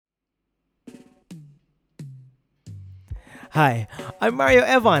Hi, I'm Mario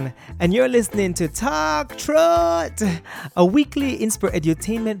Evan, and you're listening to Talk Truth, a weekly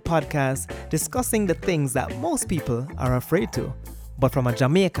edutainment podcast discussing the things that most people are afraid to, but from a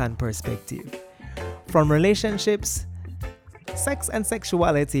Jamaican perspective. From relationships, sex and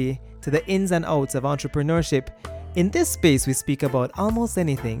sexuality, to the ins and outs of entrepreneurship, in this space we speak about almost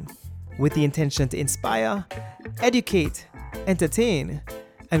anything with the intention to inspire, educate, entertain,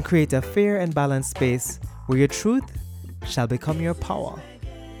 and create a fair and balanced space where your truth shall become your power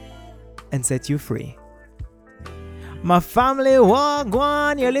and set you free. My family,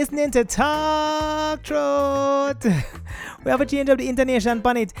 wagwan, you're listening to Talk Truth. We have a change of the intonation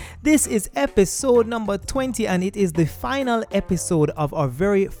on it. This is episode number 20, and it is the final episode of our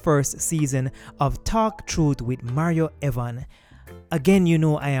very first season of Talk Truth with Mario Evan. Again, you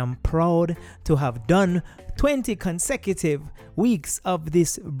know I am proud to have done 20 consecutive weeks of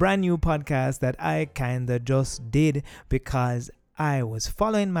this brand new podcast that I kinda just did because I was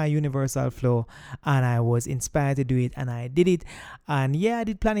following my universal flow and I was inspired to do it, and I did it. And yeah, I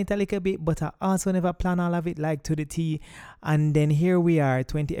did plan it a little bit, but I also never plan all of it like to the T. And then here we are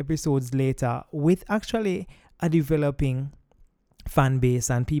 20 episodes later with actually a developing fan base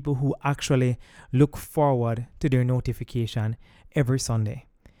and people who actually look forward to their notification every Sunday.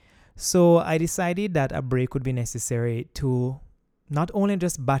 So I decided that a break would be necessary to not only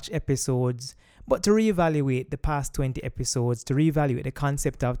just batch episodes, but to reevaluate the past 20 episodes, to reevaluate the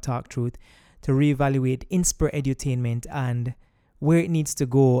concept of Talk Truth, to reevaluate Inspire Edutainment and where it needs to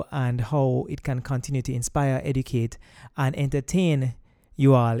go and how it can continue to inspire, educate, and entertain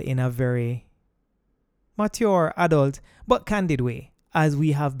you all in a very mature, adult, but candid way, as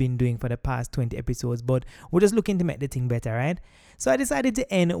we have been doing for the past 20 episodes, but we're just looking to make the thing better, right? So I decided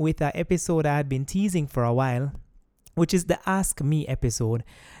to end with an episode I had been teasing for a while, which is the Ask Me episode.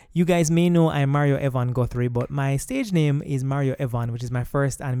 You guys may know I'm Mario Evan Guthrie, but my stage name is Mario Evan, which is my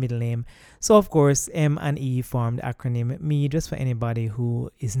first and middle name. So of course, M and E formed the acronym Me, just for anybody who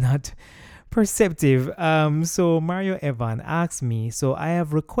is not perceptive. So Mario Evan Ask Me. So I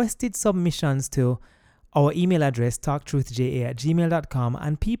have requested submissions to our email address, talktruthja@gmail.com,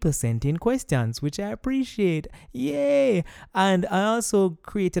 and people sent in questions, which I appreciate. Yay! And I also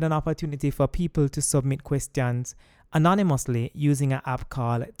created an opportunity for people to submit questions anonymously using an app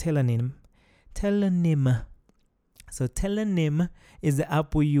called Telonym. So Telonym is the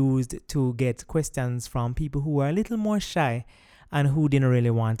app we used to get questions from people who are a little more shy and who didn't really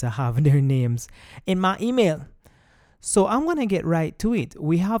want to have their names in my email. So I'm going to get right to it.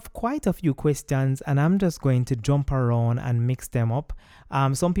 We have quite a few questions, and I'm just going to jump around and mix them up.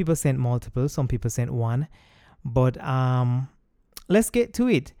 Some people sent multiple, some people sent one. But let's get to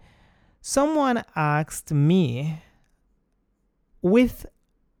it. Someone asked me, with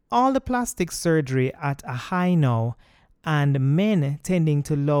all the plastic surgery at a high now and men tending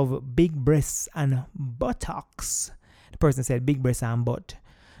to love big breasts and buttocks, the person said big breasts and butt,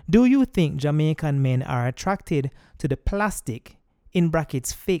 do you think Jamaican men are attracted to the plastic, in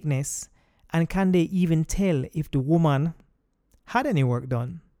brackets fakeness, and can they even tell if the woman had any work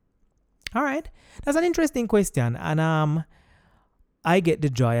done? All right, that's an interesting question, and I get the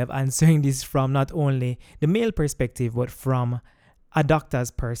joy of answering this from not only the male perspective, but from a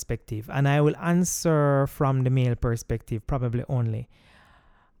doctor's perspective, and I will answer from the male perspective probably only.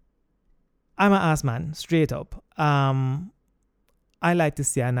 I'm an ass man, straight up. I like to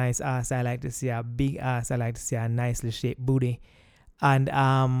see a nice ass. I like to see a big ass. I like to see a nicely shaped booty. And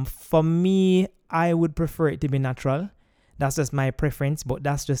for me, I would prefer it to be natural. That's just my preference, but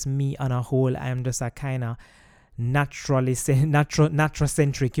that's just me on a whole. I'm just a kind of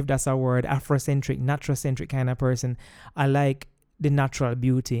naturocentric, if that's a word, Afrocentric, naturocentric kind of person. I like the natural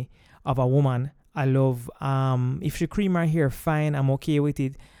beauty of a woman. I love, if she cream her hair, fine, I'm okay with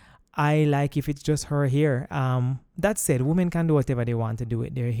it. I like if it's just her hair. That said, women can do whatever they want to do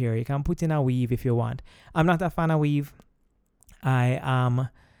with their hair. You can put in a weave if you want. I'm not a fan of weave. I am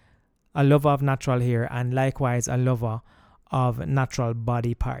a lover of natural hair, and likewise a lover of natural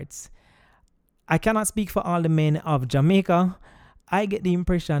body parts. I cannot speak for all the men of Jamaica. I get the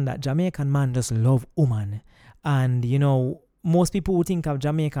impression that Jamaican man just love woman. And, you know, most people who think of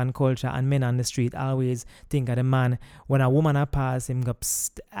Jamaican culture and men on the street always think of the man. When a woman a pass him, go,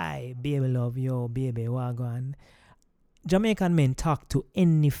 psst, aye, baby love, yo, baby, wagwan. Jamaican men talk to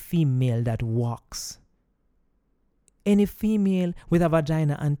any female that walks. Any female with a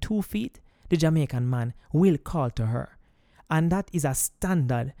vagina and 2 feet, the Jamaican man will call to her. And that is a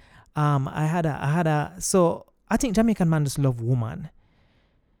standard. So I think Jamaican man just love woman.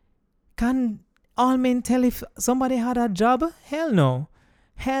 Can all men tell if somebody had a job? Hell no.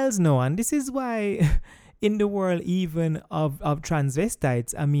 Hells no. And this is why in the world even of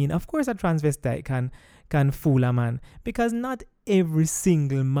transvestites, I mean, of course a transvestite can fool a man, because not every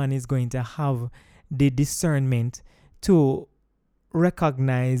single man is going to have the discernment to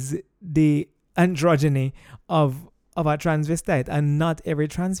recognize the androgyny of a transvestite, and not every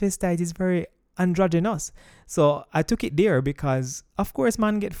transvestite is very androgynous. So I took it there because of course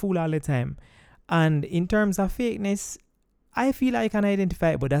man get fooled all the time. And in terms of fakeness, I feel I can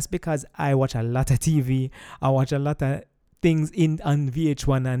identify it, but that's because I watch a lot of TV. I watch a lot of things on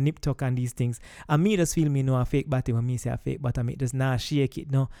VH1 and Nip Tuck and these things. And me just feel me know a fake body when me say a fake bottom. It does not shake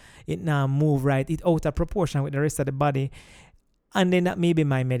it, no. It not move right. It out of proportion with the rest of the body. And then that may be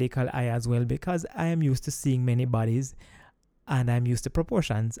my medical eye as well, because I am used to seeing many bodies and I'm used to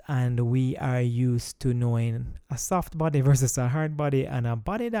proportions. And we are used to knowing a soft body versus a hard body and a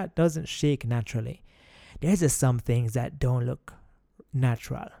body that doesn't shake naturally. There's just some things that don't look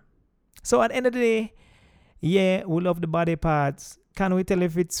natural. So at the end of the day, yeah, we love the body parts. Can we tell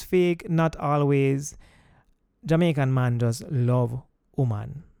if it's fake? Not always. Jamaican man just love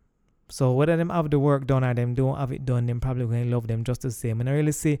woman. So whether them have the work done or them don't have it done, them probably going to love them just the same. And I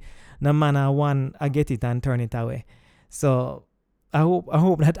really see no man I get it and turn it away. So I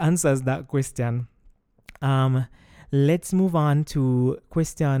hope that answers that question. Let's move on to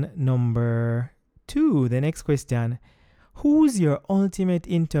question number 2. The next question: who's your ultimate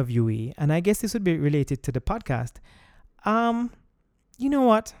interviewee? And I guess this would be related to the podcast. You know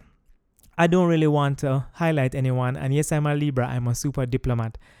what? I don't really want to highlight anyone. And yes, I'm a Libra. I'm a super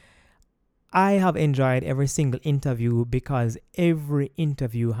diplomat. I have enjoyed every single interview because every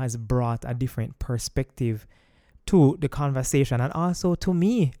interview has brought a different perspective to the conversation, and also to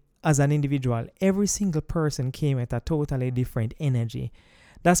me as an individual. Every single person came with a totally different energy.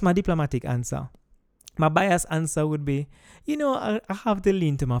 That's my diplomatic answer. My biased answer would be, I have to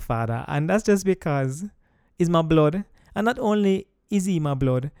lean to my father, and that's just because he's my blood. And not only is he my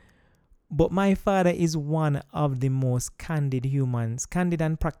blood, but my father is one of the most candid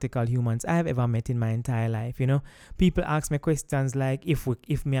and practical humans I have ever met in my entire life. People ask me questions like if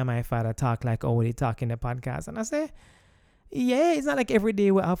me and my father talk like how we talk in the podcast, and I say, yeah, it's not like every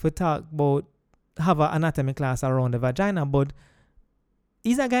day we have to talk about have an anatomy class around the vagina, but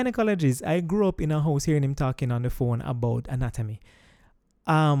he's a gynecologist. I grew up in a house hearing him talking on the phone about anatomy.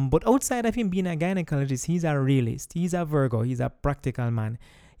 But outside of him being a gynecologist, he's a realist. He's a Virgo. He's a practical man.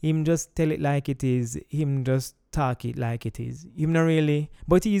 Him just tell it like it is. Him just talk it like it is. Him not really,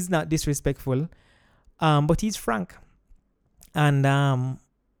 but he's not disrespectful. But he's frank. And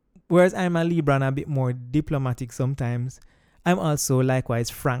whereas I'm a Libra and a bit more diplomatic sometimes, I'm also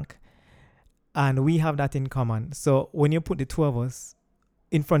likewise frank. And we have that in common. So when you put the two of us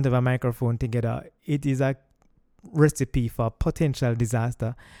in front of a microphone together, it is a recipe for potential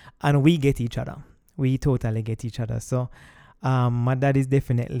disaster. And we get each other. We totally get each other. So my dad is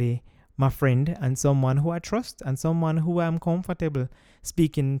definitely my friend and someone who I trust and someone who I'm comfortable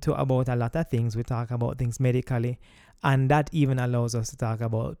speaking to about a lot of things. We talk about things medically, and that even allows us to talk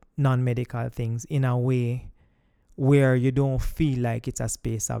about non-medical things in a way where you don't feel like it's a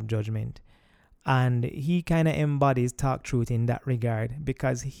space of judgment. And he kind of embodies Talk Truth in that regard,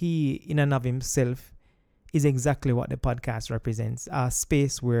 because he in and of himself is exactly what the podcast represents, a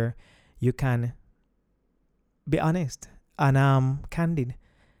space where you can be honest and candid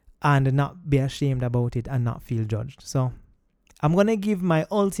and not be ashamed about it and not feel judged. So I'm going to give my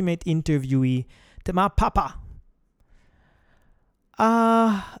ultimate interviewee to my papa.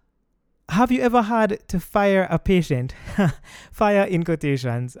 Have you ever had to fire a patient? Fire in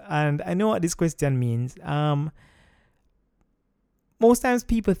quotations. And I know what this question means. Most times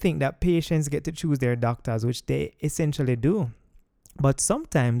people think that patients get to choose their doctors, which they essentially do. But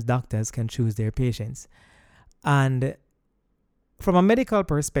sometimes doctors can choose their patients. And from a medical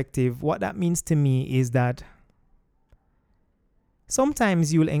perspective, what that means to me is that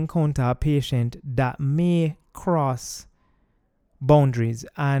sometimes you'll encounter a patient that may cross boundaries,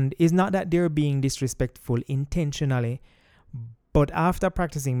 and it's not that they're being disrespectful intentionally, but after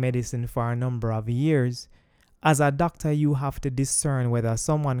practicing medicine for a number of years, as a doctor, you have to discern whether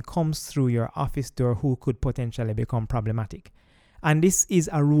someone comes through your office door who could potentially become problematic. And this is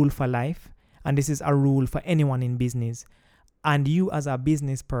a rule for life, and this is a rule for anyone in business. And you as a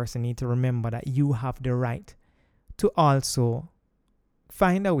business person need to remember that you have the right to also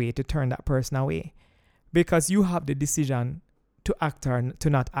find a way to turn that person away, because you have the decision to act or to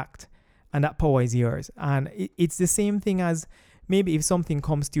not act, and that power is yours. And it's the same thing as maybe if something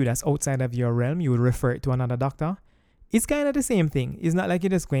comes to you that's outside of your realm, you would refer it to another doctor. It's kind of the same thing. It's not like you're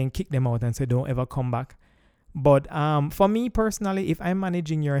just going to kick them out and say don't ever come back. But for me personally, if I'm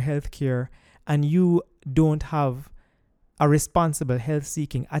managing your healthcare and you don't have a responsible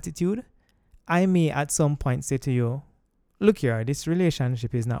health-seeking attitude, I may at some point say to you, look here, this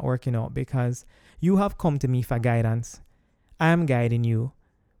relationship is not working out because you have come to me for guidance. I am guiding you,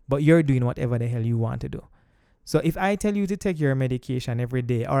 but you're doing whatever the hell you want to do. So if I tell you to take your medication every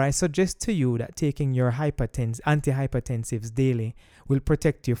day, or I suggest to you that taking your antihypertensives daily will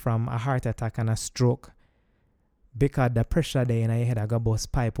protect you from a heart attack and a stroke, because the pressure there in your head I got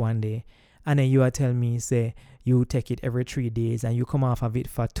bust pipe one day, and then you are telling me, say, you take it every 3 days and you come off of it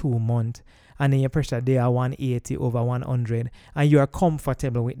for 2 months, and then your pressure there are 180 over 100, and you are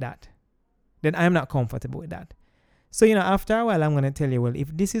comfortable with that, then I'm not comfortable with that. So, after a while, I'm going to tell you, well,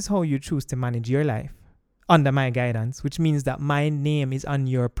 if this is how you choose to manage your life under my guidance, which means that my name is on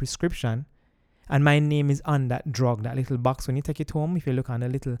your prescription and my name is on that drug, that little box when you take it home, if you look on the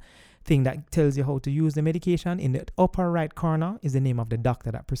little thing that tells you how to use the medication, in the upper right corner is the name of the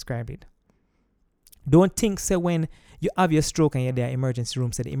doctor that prescribed it. Don't think, say, when you have your stroke and you're there emergency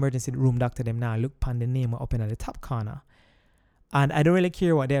room, say the emergency room doctor them now look pan the name up in the top corner. And I don't really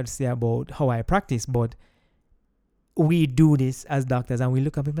care what they have to say about how I practice, but we do this as doctors and we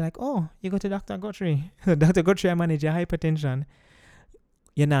look up and be like, oh, you go to Dr. Guthrie. Dr. Guthrie, I manage your hypertension.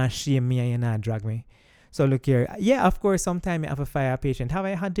 You're not shame me and you're not drag me. So look here. Yeah, of course, sometimes I have a fire patient. Have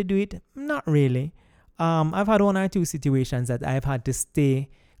I had to do it? Not really. I've had 1 or 2 situations that I've had to stay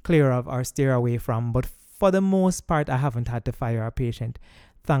clear of or steer away from. But for the most part, I haven't had to fire a patient,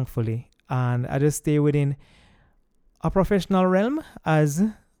 thankfully. And I just stay within a professional realm as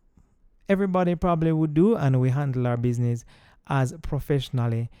everybody probably would do, and we handle our business as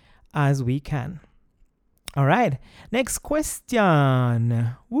professionally as we can. All right, next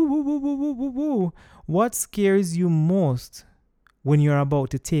question. What scares you most when you're about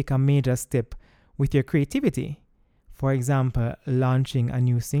to take a major step with your creativity? For example, launching a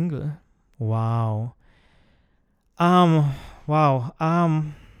new single. Wow. You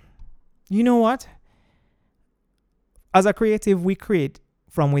know what? As a creative, we create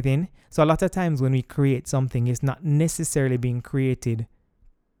from within. So a lot of times when we create something, it's not necessarily being created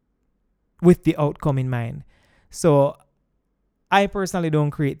with the outcome in mind. So I personally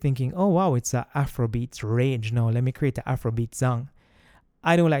don't create thinking, oh wow, it's a Afrobeat rage. No, let me create an Afrobeat song.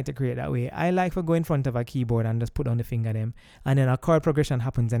 I don't like to create that way. I like to go in front of a keyboard and just put on the finger them, and then a chord progression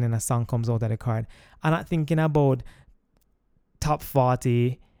happens and then a song comes out of the chord. I'm not thinking about top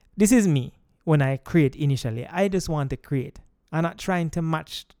 40. This is me when I create initially. I just want to create. I'm not trying to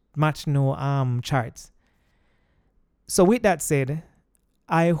match no charts. So with that said,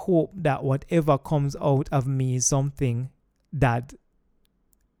 I hope that whatever comes out of me is something that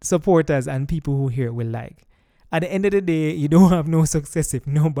supporters and people who hear will like. At the end of the day, you don't have no success if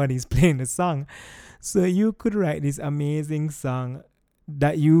nobody's playing the song. So you could write this amazing song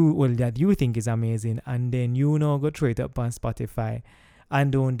that you think is amazing, and then go throw it up on Spotify and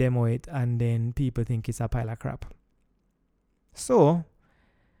don't demo it, and then people think it's a pile of crap. So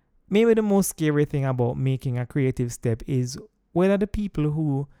maybe the most scary thing about making a creative step is whether the people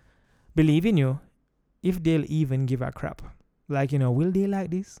who believe in you, if they'll even give a crap. Like, will they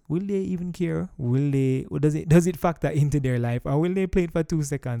like this? Will they even care? Does it factor into their life? Or will they play it for 2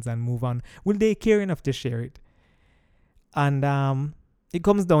 seconds and move on? Will they care enough to share it? And it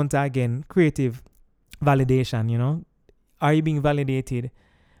comes down to, again, creative validation, Are you being validated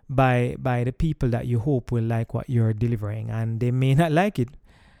by the people that you hope will like what you're delivering? And they may not like it.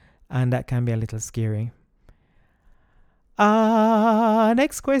 And that can be a little scary.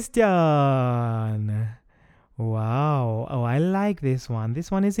 Next question. Wow. Oh, I like this one.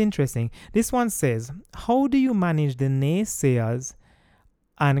 This one is interesting. This one says, how do you manage the naysayers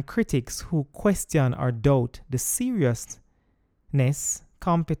and critics who question or doubt the seriousness,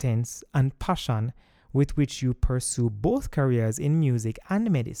 competence, and passion with which you pursue both careers in music and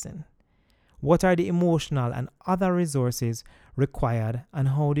medicine? What are the emotional and other resources required, and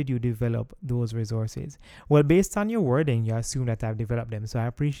how did you develop those resources? Well, based on your wording, you assume that I've developed them, so I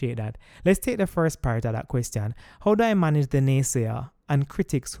appreciate that. Let's take the first part of that question. How do I manage the naysayer and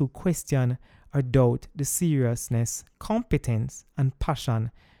critics who question or doubt the seriousness, competence, and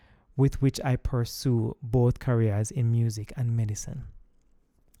passion with which I pursue both careers in music and medicine?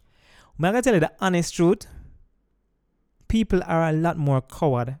 I'm going to tell you the honest truth. People are a lot more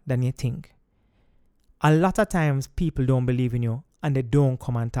coward than you think. A lot of times people don't believe in you and they don't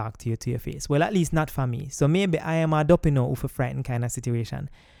come and talk to you to your face. Well, at least not for me. So maybe I am a dopino with a frightened kind of situation.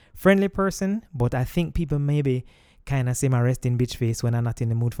 Friendly person, but I think people maybe kind of see my resting bitch face when I'm not in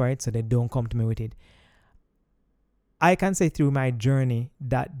the mood for it, so they don't come to me with it. I can say through my journey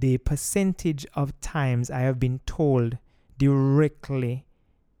that the percentage of times I have been told directly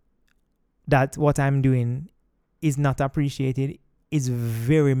that what I'm doing is not appreciated is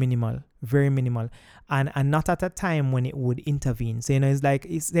very minimal, and not at a time when it would intervene. So, it's like,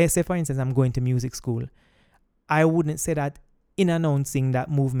 say for instance, I'm going to music school. I wouldn't say that in announcing that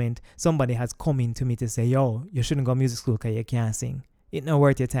movement, somebody has come in to me to say, yo, you shouldn't go to music school because you can't sing. It's not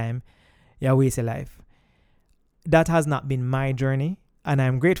worth your time. You're wasting life. That has not been my journey. And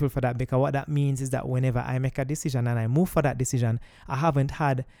I'm grateful for that, because what that means is that whenever I make a decision and I move for that decision, I haven't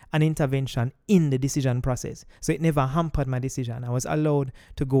had an intervention in the decision process. So it never hampered my decision. I was allowed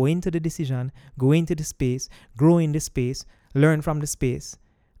to go into the decision, go into the space, grow in the space, learn from the space.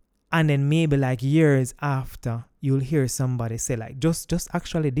 And then maybe like years after, you'll hear somebody say, like, just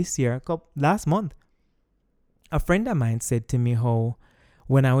actually this year, last month, a friend of mine said to me how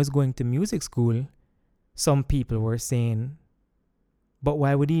when I was going to music school, some people were saying, but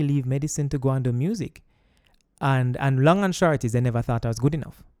why would he leave medicine to go and do music? And long and short is they never thought I was good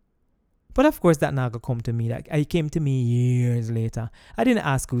enough. But of course that never come to me. Like, it came to me years later. I didn't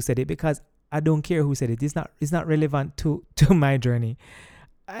ask who said it, because I don't care who said it. It's not relevant to my journey.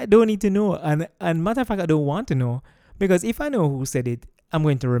 I don't need to know. And matter of fact, I don't want to know, because if I know who said it, I'm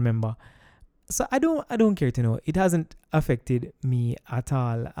going to remember. So I don't care to know. It hasn't affected me at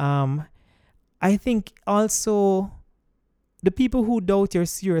all. I think also the people who doubt your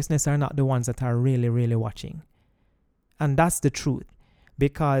seriousness are not the ones that are really, really watching. And that's the truth.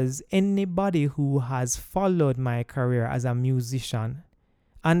 Because anybody who has followed my career as a musician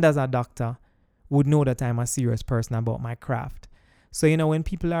and as a doctor would know that I'm a serious person about my craft. So, when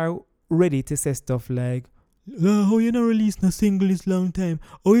people are ready to say stuff like, how you not release no single this long time?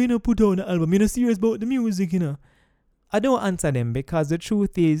 Or you not put out an album? You're not serious about the music, I don't answer them, because the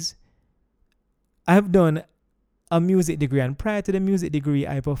truth is, I've done a music degree, and prior to the music degree,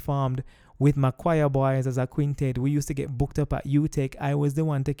 I performed with my choir boys as a quintet. We used to get booked up at UTech. I was the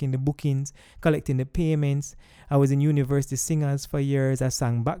one taking the bookings, collecting the payments. I was in University Singers for years. I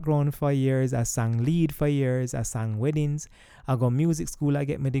sang background for years. I sang lead for years. I sang weddings. I go music school. I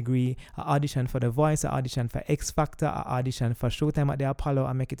get my degree. I auditioned for The Voice. I auditioned for X Factor. I auditioned for Showtime at the Apollo.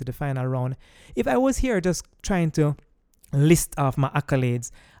 I make it to the final round. If I was here just trying to list off my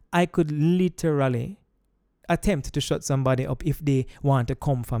accolades, I could literally attempt to shut somebody up if they want to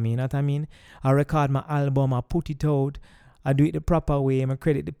come for me, you know what I mean? I record my album, I put it out, I do it the proper way, I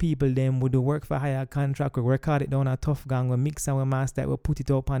credit the people, them we do work for hire contract, we record it down a Tough Gang, we mix and we master it, we put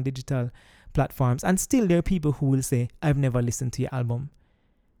it up on digital platforms, and still there are people who will say, I've never listened to your album.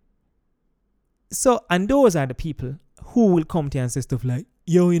 So, and those are the people who will come to you and say stuff like,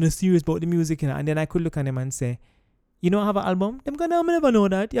 yo, you're not serious about the music, and then I could look at them and say, you don't have an album? Them gonna I never know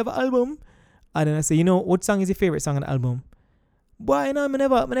that, you have an album? And then I say, what song is your favorite song on the album? Boy, I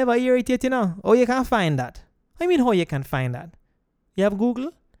never hear it yet, Oh, you can't find that. I mean, how you can find that? You have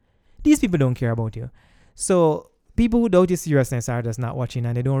Google? These people don't care about you. So, people who doubt your seriousness are just not watching,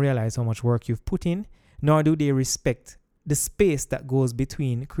 and they don't realize how much work you've put in, nor do they respect the space that goes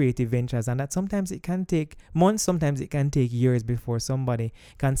between creative ventures, and that sometimes it can take months, sometimes it can take years before somebody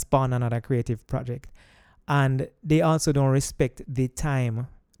can spawn another creative project. And they also don't respect the time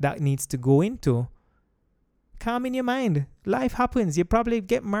that needs to go into calm in your mind. Life happens. You probably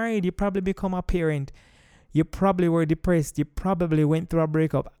get married. You probably become a parent. You probably were depressed. You probably went through a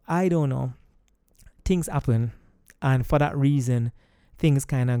breakup. I don't know. Things happen. And for that reason, things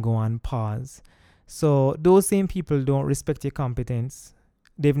kind of go on pause. So those same people don't respect your competence.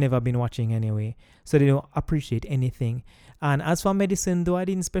 They've never been watching anyway. So they don't appreciate anything. And as for medicine, though I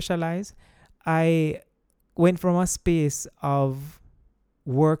didn't specialize, I went from a space of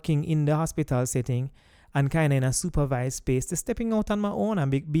working in the hospital setting and kind of in a supervised space to stepping out on my own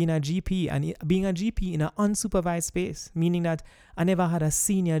and being a GP, and being a GP in an unsupervised space, meaning that I never had a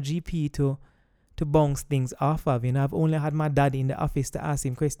senior GP to bounce things off of. I've only had my dad in the office to ask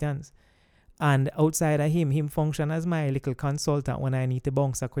him questions, and outside of him function as my little consultant when I need to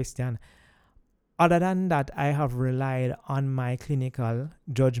bounce a question. Other than that, I have relied on my clinical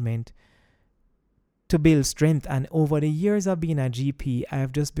judgment to build strength, and over the years of being a GP, I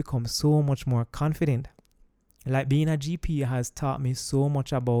have just become so much more confident. Like, being a GP has taught me so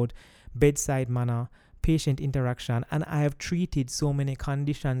much about bedside manner, patient interaction, and I have treated so many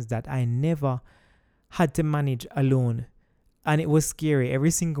conditions that I never had to manage alone. And it was scary.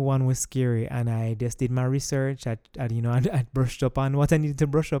 Every single one was scary, and I just did my research. I brushed up on what I needed to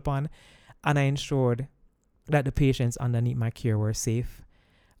brush up on, and I ensured that the patients underneath my care were safe.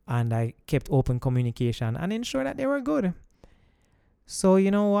 And I kept open communication and ensured that they were good. So, you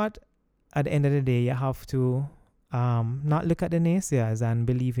know what? At the end of the day, you have to not look at the naysayers and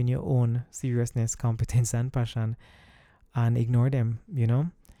believe in your own seriousness, competence, and passion, and ignore them,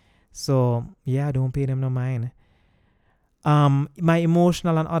 So yeah, don't pay them no mind. My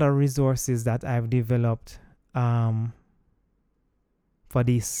emotional and other resources that I've developed to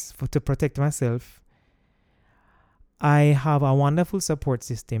protect myself. I have a wonderful support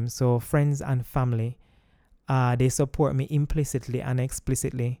system. So friends and family, they support me implicitly and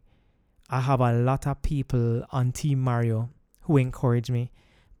explicitly. I have a lot of people on Team Mario who encourage me.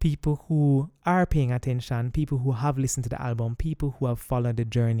 People who are paying attention, people who have listened to the album, people who have followed the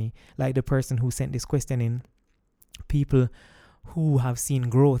journey, like the person who sent this question in, people who have seen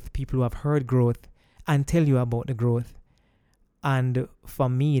growth, people who have heard growth and tell you about the growth. And for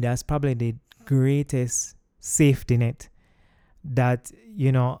me, that's probably the greatest safety net that,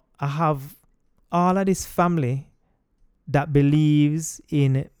 I have all of this family that believes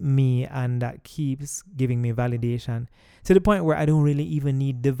in me and that keeps giving me validation to the point where I don't really even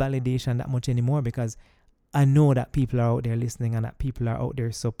need the validation that much anymore, because I know that people are out there listening and that people are out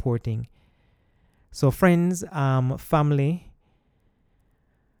there supporting. So friends, family,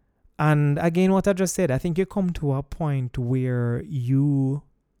 and again, what I just said, I think you come to a point where you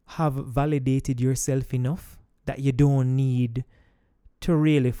have validated yourself enough that you don't need to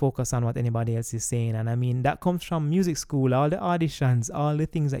really focus on what anybody else is saying. And I mean, that comes from music school, all the auditions, all the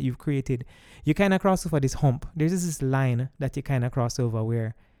things that you've created. You kind of cross over this hump. There's this line that you kind of cross over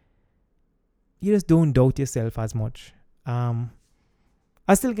where you just don't doubt yourself as much. I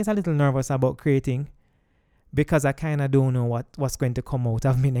still get a little nervous about creating because I kind of don't know what's going to come out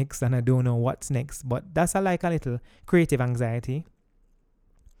of me next, and I don't know what's next. But that's a little creative anxiety.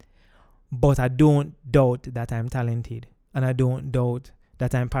 But I don't doubt that I'm talented. And I don't doubt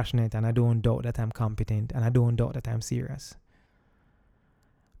that I'm passionate, and I don't doubt that I'm competent, and I don't doubt that I'm serious.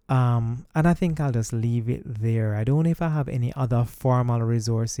 And I think I'll just leave it there. I don't know if I have any other formal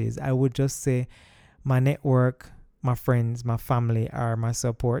resources. I would just say my network, my friends, my family are my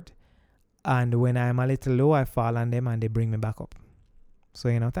support. And when I'm a little low, I fall on them and they bring me back up. So,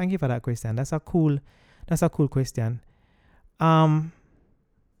 thank you for that question. That's a cool question.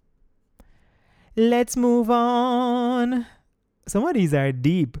 Let's move on. Some of these are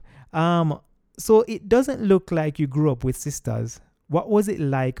deep. So it doesn't look like you grew up with sisters. What was it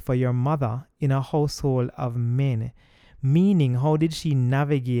like for your mother in a household of men? Meaning, how did she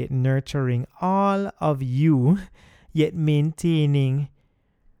navigate nurturing all of you, yet maintaining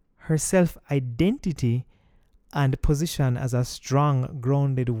her self-identity and position as a strong,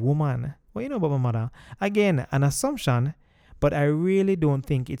 grounded woman? What you know about my mother? Again, an assumption, but I really don't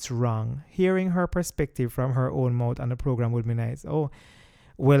think it's wrong. Hearing her perspective from her own mouth on the program would be nice. Oh,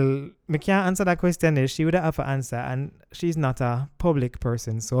 well, I can't answer that question. She would have to answer, and she's not a public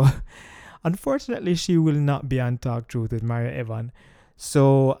person. So, unfortunately, she will not be on Talk Truth with Mario Evan.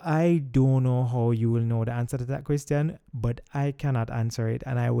 So, I don't know how you will know the answer to that question, but I cannot answer it,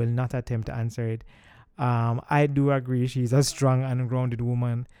 and I will not attempt to answer it. I do agree she's a strong and grounded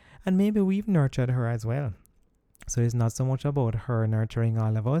woman, and maybe we've nurtured her as well. So it's not so much about her nurturing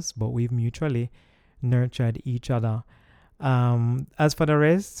all of us, but we've mutually nurtured each other. As for the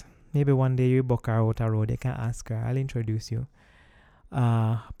rest, maybe one day you book her out a road, you can ask her. I'll introduce you.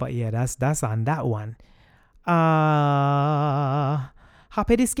 But yeah, that's on that one.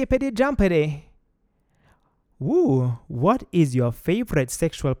 Hoppity skippity jumpity. Woo, what is your favorite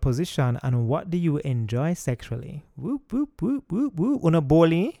sexual position and what do you enjoy sexually? Whoop, whoop, whoop, whoop, whoop. Una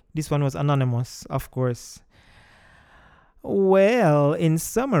boli. This one was anonymous, of course. Well, in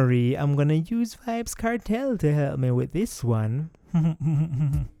summary, I'm gonna use Vibes Cartel to help me with this one.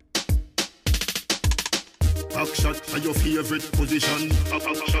 Backshot to your favorite position.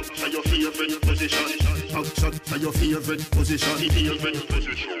 Backshot to your favorite position. Backshot to your favorite position.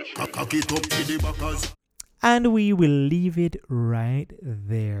 Cock it up to the backers. And we will leave it right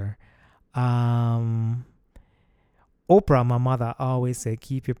there. Oprah, my mother, always said,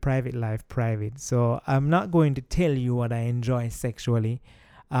 keep your private life private. So I'm not going to tell you what I enjoy sexually.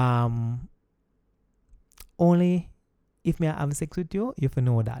 Only if me have sex with you, you have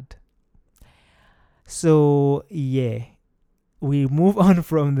know that. So, yeah. We move on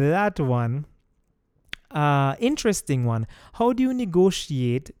from that one. Interesting one. How do you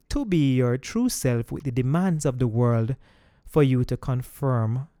negotiate to be your true self with the demands of the world for you to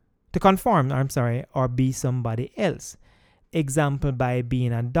conform, or be somebody else? Example, by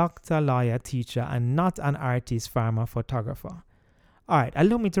being a doctor, lawyer, teacher, and not an artist, farmer, photographer. All right,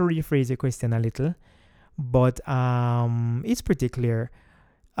 allow me to rephrase your question a little, but it's pretty clear.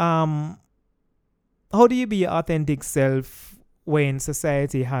 How do you be your authentic self when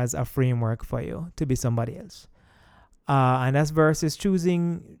society has a framework for you to be somebody else? And that's versus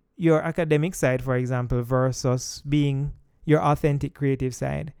choosing your academic side, for example, versus being your authentic creative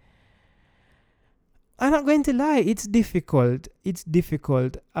side. I'm not going to lie, it's difficult. It's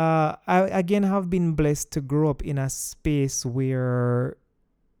difficult. I again have been blessed to grow up in a space where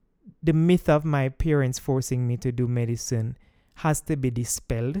the myth of my parents forcing me to do medicine has to be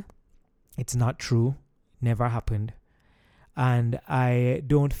dispelled. It's not true. Never happened. And I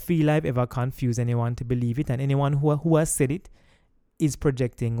don't feel I've ever confused anyone to believe it. And anyone who has said it is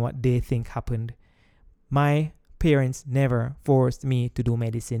projecting what they think happened. My parents never forced me to do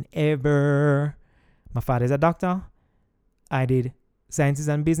medicine, ever. My father's a doctor. I did sciences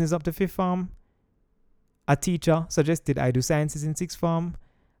and business up to 5th form. A teacher suggested I do sciences in 6th form.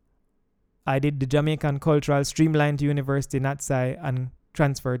 I did the Jamaican Cultural Streamline to University Natsai and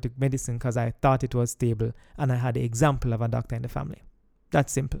transferred to medicine because I thought it was stable and I had the example of a doctor in the family.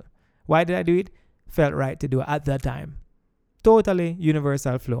 That's simple. Why did I do it? Felt right to do it at that time. Totally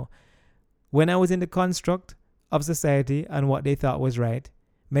universal flow. When I was in the construct of society and what they thought was right,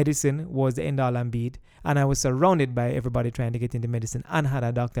 medicine was the end all and be it, and I was surrounded by everybody trying to get into medicine and had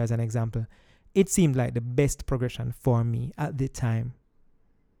a doctor as an example. It seemed like the best progression for me at the time.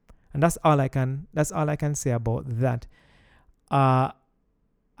 And that's all I can say about that.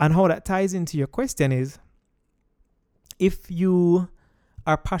 And how that ties into your question is, if you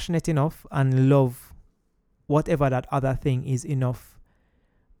are passionate enough and love whatever that other thing is enough,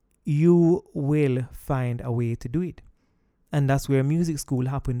 you will find a way to do it. And that's where music school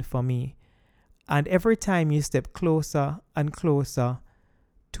happened for me. And every time you step closer and closer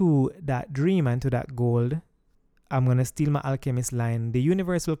to that dream and to that goal, I'm going to steal my alchemist line, the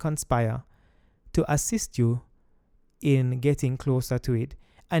universe will conspire to assist you in getting closer to it.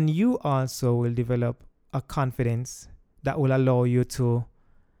 And you also will develop a confidence that will allow you to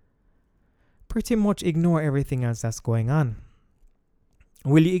pretty much ignore everything else that's going on.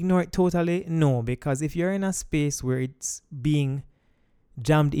 Will you ignore it totally? No, because if you're in a space where it's being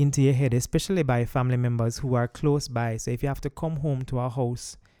jammed into your head, especially by family members who are close by, so if you have to come home to a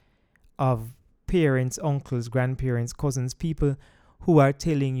house of parents, uncles, grandparents, cousins, people who are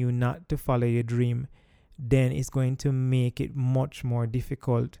telling you not to follow your dream, then it's going to make it much more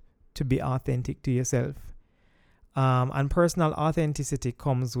difficult to be authentic to yourself. And personal authenticity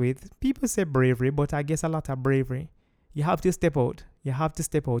comes with, people say bravery, but I guess a lot of bravery. You have to step out. You have to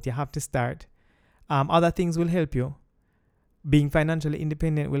start. Other things will help you. Being financially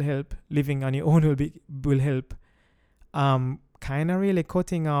independent will help. Living on your own will help. Kind of really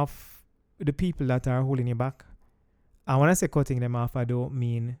cutting off the people that are holding you back. And when I say cutting them off, I don't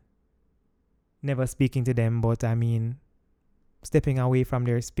mean never speaking to them, but I mean stepping away from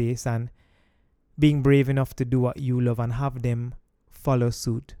their space and being brave enough to do what you love and have them follow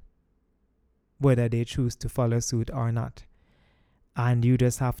suit, whether they choose to follow suit or not. And you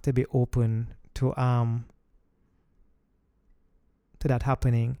just have to be open to that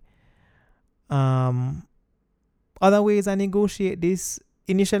happening. Other ways I negotiate this.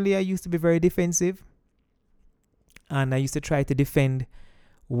 Initially, I used to be very defensive, and I used to try to defend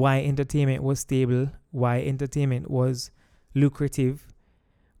why entertainment was stable, why entertainment was lucrative.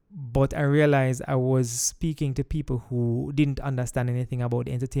 But I realized I was speaking to people who didn't understand anything about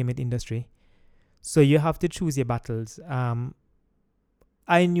the entertainment industry. So you have to choose your battles.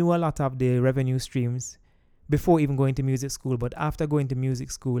 I knew a lot of the revenue streams before even going to music school, but after going to music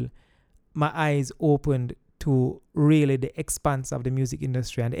school, my eyes opened to really the expanse of the music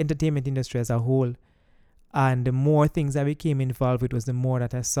industry and the entertainment industry as a whole. And the more things I became involved with was the more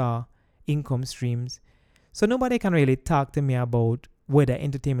that I saw income streams. So nobody can really talk to me about whether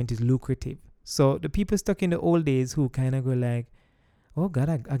entertainment is lucrative. So the people stuck in the old days who kind of go like, oh God,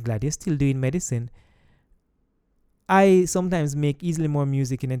 I'm glad you're still doing medicine. I sometimes make easily more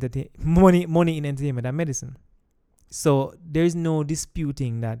music in money in entertainment than medicine. So there's no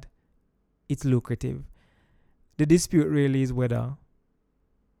disputing that it's lucrative. The dispute really is whether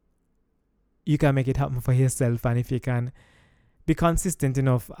you can make it happen for yourself, and if you can be consistent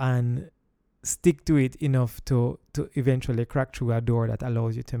enough and stick to it enough to eventually crack through a door that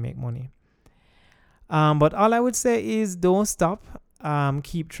allows you to make money. But all I would say is don't stop.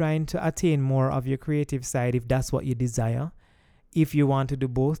 Keep trying to attain more of your creative side if that's what you desire. If you want to do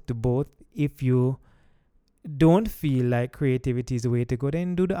both, do both. If you don't feel like creativity is the way to go,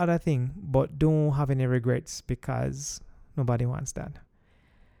 then do the other thing. But don't have any regrets, because nobody wants that.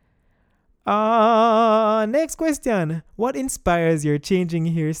 Next question. What inspires your changing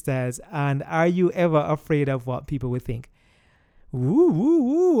hairstyles, and are you ever afraid of what people will think?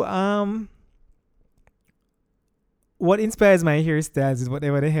 What inspires my hairstyles is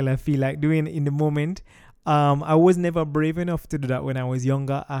whatever the hell I feel like doing in the moment. I was never brave enough to do that when I was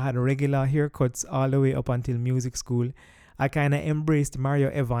younger. I had regular haircuts all the way up until music school. I kind of embraced Mario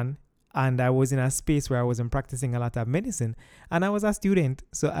Evan and I was in a space where I wasn't practicing a lot of medicine, and I was a student,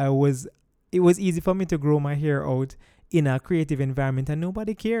 so it was easy for me to grow my hair out in a creative environment, and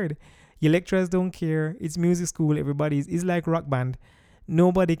nobody cared. Your lecturers don't care. It's music school. It's like rock band.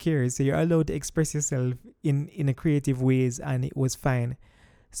 Nobody cares. So you're allowed to express yourself in a creative ways, and it was fine.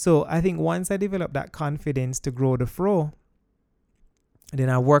 So I think once I developed that confidence to grow the fro, then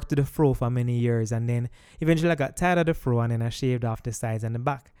I worked to the fro for many years, and then eventually I got tired of the fro, and then I shaved off the sides and the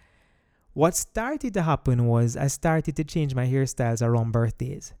back. What started to happen was I started to change my hairstyles around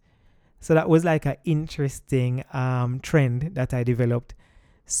birthdays. So that was like an interesting trend that I developed.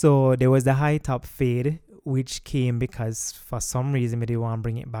 So there was the high top fade, which came because for some reason they didn't want to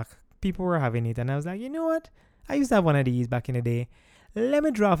bring it back. People were having it, and I was like, you know what? I used to have one of these back in the day. Let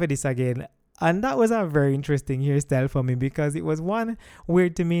me draw for this again. And that was a very interesting hairstyle for me because it was one,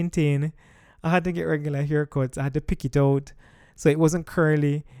 weird to maintain. I had to get regular haircuts. I had to pick it out so it wasn't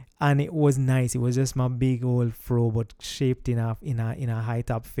curly, and it was nice. It was just my big old fro, but shaped in a high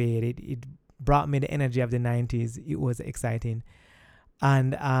top fade. It brought me the energy of the 90s. It was exciting.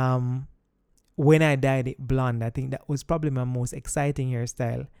 And when I dyed it blonde, I think that was probably my most exciting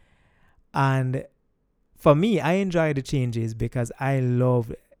hairstyle. And for me, I enjoy the changes because I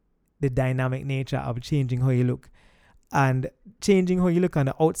love the dynamic nature of changing how you look. And changing how you look on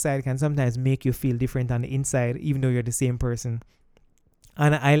the outside can sometimes make you feel different on the inside, even though you're the same person.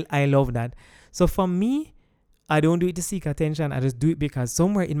 And I love that. So for me, I don't do it to seek attention. I just do it because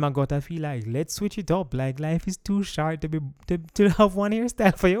somewhere in my gut I feel like, let's switch it up. Like, life is too short to have one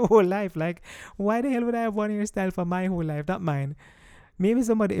hairstyle for your whole life. Like, why the hell would I have one hairstyle for my whole life? Not mine. Maybe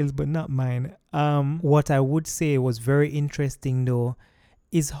somebody else, but not mine. What I would say was very interesting though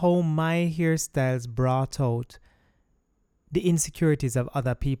is how my hairstyles brought out the insecurities of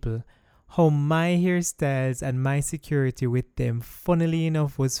other people. How my hairstyles and my security with them, funnily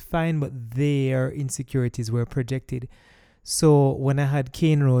enough, was fine, but their insecurities were projected. So when I had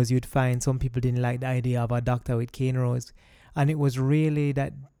cane rows, you'd find some people didn't like the idea of a doctor with cane rows. And it was really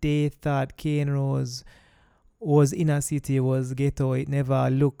that they thought cane rows was inner city, was ghetto. It never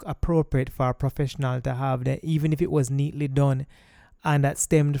looked appropriate for a professional to have that, even if it was neatly done. And that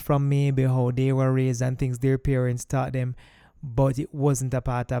stemmed from maybe how they were raised and things their parents taught them. But it wasn't a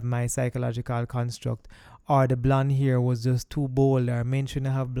part of my psychological construct. Or the blonde hair was just too bold, or men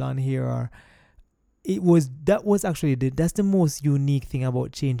shouldn't have blonde hair. Or that's the most unique thing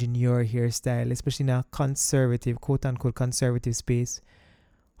about changing your hairstyle, especially in a conservative, quote unquote conservative space.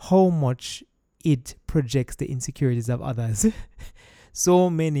 How much it projects the insecurities of others. So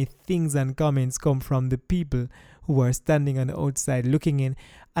many things and comments come from the people who are standing on the outside looking in,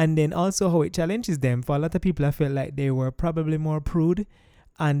 and then also how it challenges them. For a lot of people, I felt like they were probably more prude,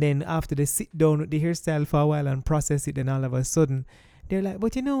 and then after they sit down with the hairstyle for a while and process it, then all of a sudden they're like,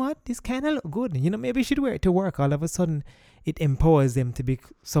 but you know what, this kind of look good, maybe you should wear it to work. All of a sudden it empowers them to be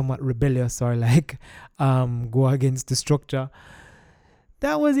somewhat rebellious or like go against the structure.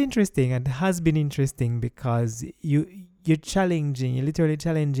 That was interesting and has been interesting because you're literally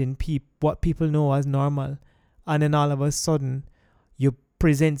challenging what people know as normal. And then all of a sudden, you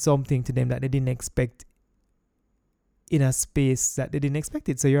present something to them that they didn't expect in a space that they didn't expect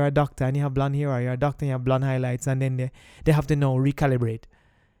it. So you're a doctor and you have blonde hair, or you're a doctor and you have blonde highlights, and then they have to now recalibrate.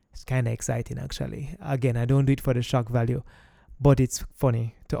 It's kind of exciting, actually. Again, I don't do it for the shock value, but it's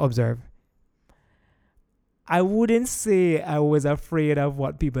funny to observe. I wouldn't say I was afraid of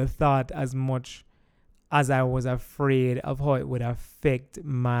what people thought as much as I was afraid of how it would affect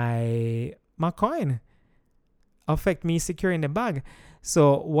my coin. Affect me securing the bag.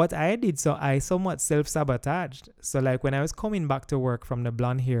 So what I did, so I somewhat self-sabotaged. So like when I was coming back to work from the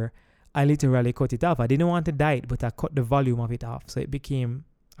blonde hair, I literally cut it off. I didn't want to dye it, but I cut the volume of it off. So it became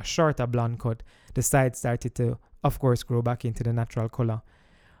a shorter blonde cut. The sides started to, of course, grow back into the natural color.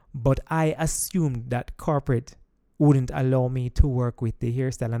 But I assumed that corporate wouldn't allow me to work with the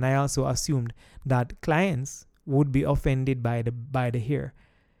hairstyle. And I also assumed that clients would be offended by the hair.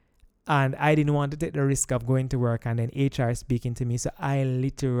 And I didn't want to take the risk of going to work and then HR speaking to me. So I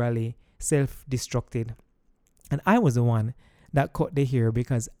literally self-destructed. And I was the one that cut the hair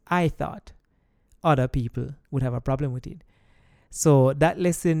because I thought other people would have a problem with it. So that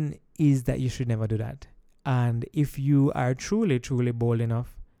lesson is that you should never do that. And if you are truly, truly bold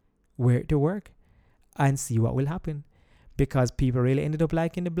enough, wear it to work and see what will happen. Because people really ended up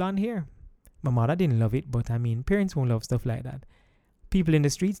liking the blonde hair. My mother didn't love it, but parents won't love stuff like that. People in the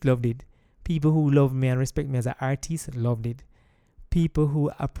streets loved it. People who loved me and respect me as an artist loved it. People who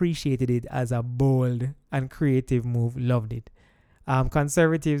appreciated it as a bold and creative move loved it.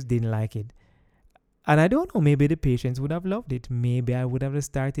 Conservatives didn't like it. And I don't know, maybe the patients would have loved it. Maybe I would have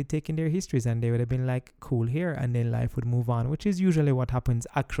started taking their histories and they would have been like, cool here, and then life would move on, which is usually what happens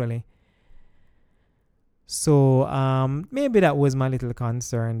actually. So maybe that was my little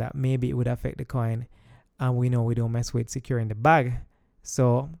concern, that maybe it would affect the coin. And we know we don't mess with securing the bag.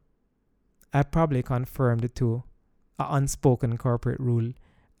 So I probably confirmed the two, an unspoken corporate rule,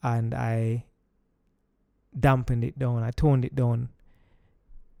 and I dampened it down. I toned it down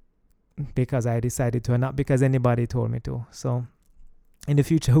because I decided to, and not because anybody told me to. So in the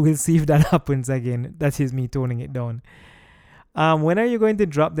future, we'll see if that happens again. That is me toning it down. When are you going to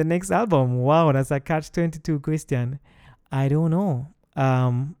drop the next album? Wow, that's a catch-22 question. I don't know.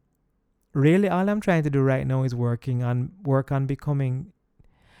 Really, all I'm trying to do right now is work on becoming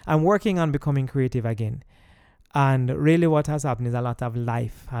creative again. And really what has happened is a lot of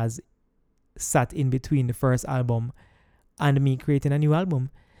life has sat in between the first album and me creating a new album.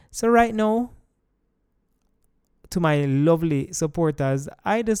 So right now, to my lovely supporters,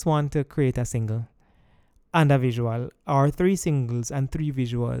 I just want to create a single and a visual, or 3 singles and 3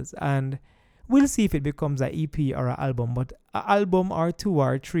 visuals, and we'll see if it becomes an EP or an album. But an album or 2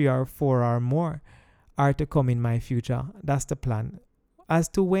 or 3 or 4 or more are to come in my future. That's the plan. As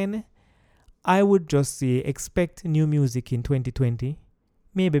to when, I would just say expect new music in 2020,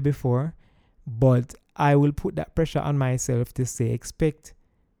 maybe before, but I will put that pressure on myself to say expect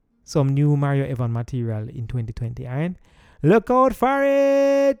some new Mario Evan material in 2020. Alright? Look out for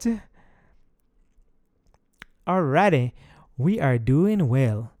it! Alrighty, we are doing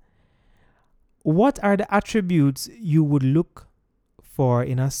well. What are the attributes you would look for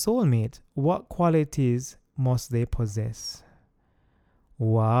in a soulmate? What qualities must they possess?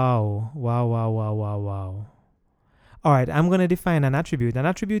 Wow. Alright, I'm going to define an attribute. An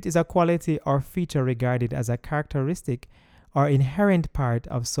attribute is a quality or feature regarded as a characteristic or inherent part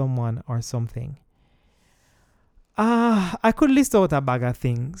of someone or something. I could list out a bag of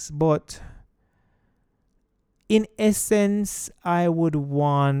things, but in essence, I would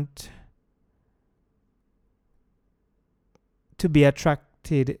want to be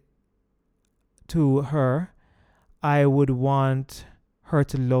attracted to her. I would want her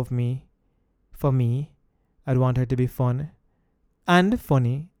to love me for me. I'd want her to be fun and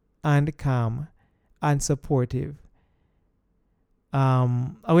funny and calm and supportive.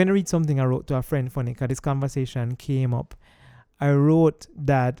 I'm going to read something I wrote to a friend, funny, because this conversation came up. I wrote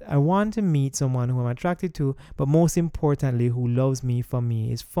that I want to meet someone who I'm attracted to, but most importantly, who loves me for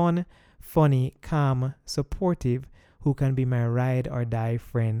me, is fun, funny, calm, supportive, who can be my ride or die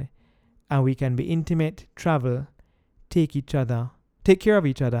friend. And we can be intimate, travel, take care of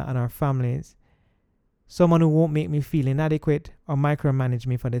each other and our families. Someone who won't make me feel inadequate or micromanage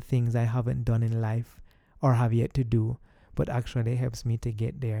me for the things I haven't done in life or have yet to do, but actually helps me to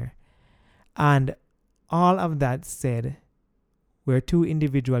get there. And all of that said, we're 2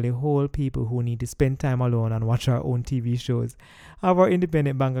 individually whole people who need to spend time alone and watch our own TV shows, have our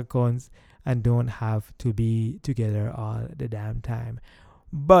independent bank accounts, and don't have to be together all the damn time,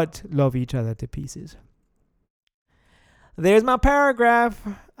 but love each other to pieces. There's my paragraph.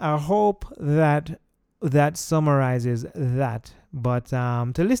 I hope that summarizes that. But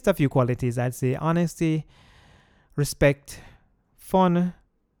to list a few qualities, I'd say honesty, respect, fun,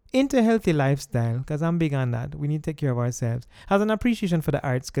 into a healthy lifestyle, because I'm big on that. We need to take care of ourselves. Has an appreciation for the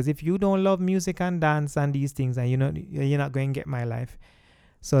arts, because if you don't love music and dance and these things, and you're not going to get my life.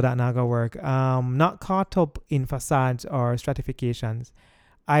 So that not gonna work. Not caught up in facades or stratifications.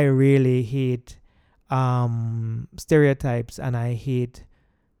 I really hate stereotypes, and I hate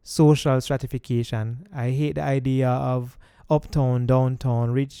social stratification. I hate the idea of uptown,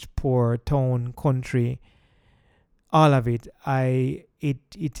 downtown, rich, poor, town, country, all of it.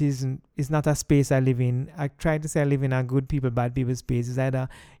 It's not a space I live in. I try to say I live in a good people, bad people space. It's either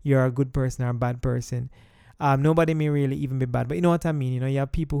you're a good person or a bad person. Nobody may really even be bad, but you know what I mean. You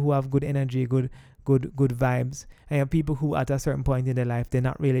have people who have good energy, good vibes, and you have people who at a certain point in their life, they're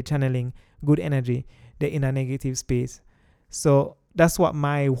not really channeling good energy. They're in a negative space. So that's what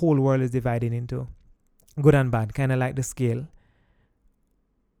my whole world is divided into, good and bad, kind of like the scale.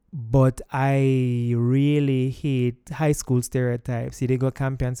 But I really hate high school stereotypes. See, they go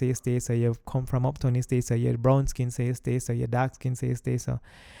campion, say you stay, so you come from uptown, you stay, so you're brown skin, say you stay, so you're dark skin, say you stay, so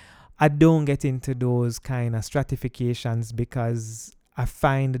I don't get into those kind of stratifications, because I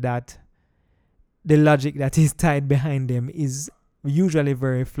find that the logic that is tied behind them is usually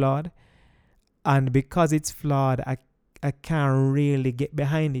very flawed. And because it's flawed, I can't really get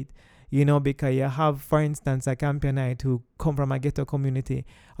behind it. Because you have, for instance, a campionite who come from a ghetto community,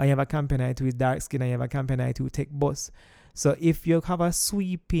 or you have a campionite who is dark skin, and you have a campionite who take bus. So if you have a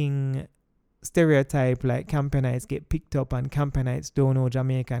sweeping stereotype like Campanites get picked up and Campanites don't know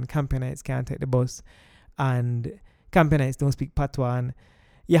Jamaica and Campanites can't take the bus and Campanites don't speak patois, and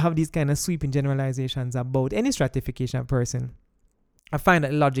you have these kind of sweeping generalizations about any stratification person. I find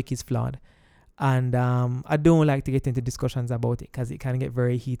that logic is flawed, and I don't like to get into discussions about it because it can get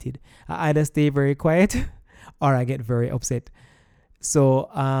very heated. I either stay very quiet or I get very upset. So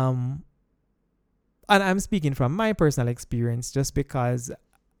and I'm speaking from my personal experience just because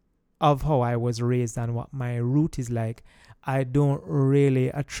of how I was raised and what my root is like. I don't really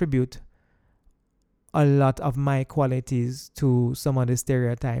attribute a lot of my qualities to some of the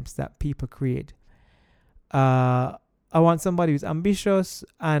stereotypes that people create. I want somebody who's ambitious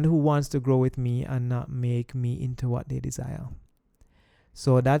and who wants to grow with me and not make me into what they desire.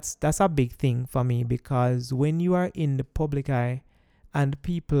 So that's a big thing for me, because when you are in the public eye and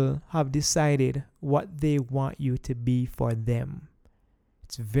people have decided what they want you to be for them,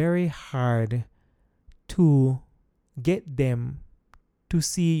 it's very hard to get them to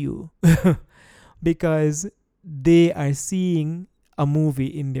see you because they are seeing a movie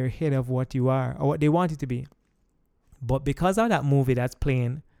in their head of what you are or what they want it to be. But because of that movie that's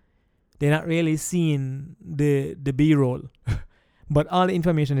playing, they're not really seeing the B-roll. But all the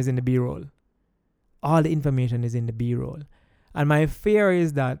information is in the B-roll. All the information is in the B-roll. And my fear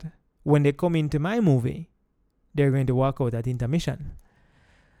is that when they come into my movie, they're going to walk out at intermission.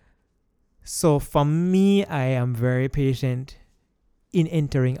 So for me, I am very patient in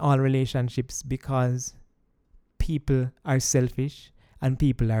entering all relationships because people are selfish and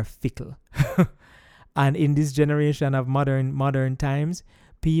people are fickle. And in this generation of modern times,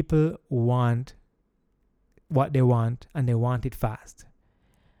 people want what they want and they want it fast.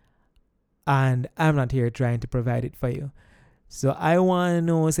 And I'm not here trying to provide it for you. So I want to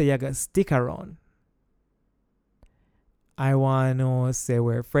know, say, you got to stick around. I want to know, say,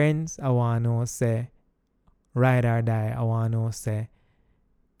 we're friends. I want to know, say, ride or die. I want to know, say,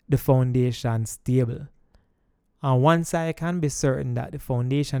 the foundation stable. And once I can be certain that the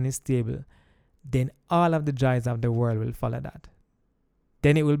foundation is stable, then all of the joys of the world will follow that.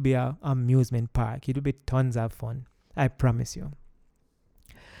 Then it will be an amusement park. It will be tons of fun. I promise you.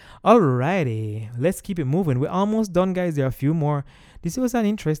 Alrighty, let's keep it moving. We're almost done, guys. There are a few more. This was an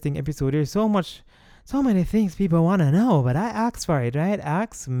interesting episode. There's so many things people want to know, but I asked for it, right?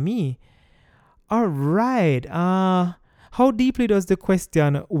 Ask me. Alright. How deeply does the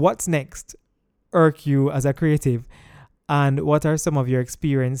question, what's next, irk you as a creative? And what are some of your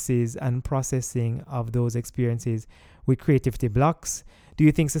experiences and processing of those experiences with creativity blocks? Do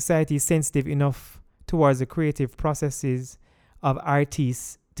you think society is sensitive enough towards the creative processes of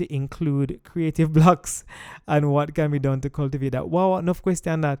artists to include creative blocks? And what can be done to cultivate that? Wow, enough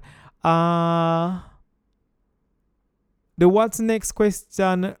question that. The what's next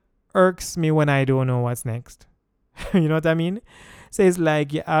question irks me when I don't know what's next. You know what I mean? So it's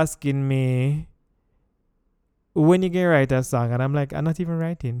like you're asking me, when you can write a song, and I'm like, I'm not even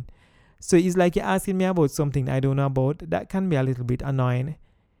writing. So it's like you're asking me about something I don't know about. That can be a little bit annoying.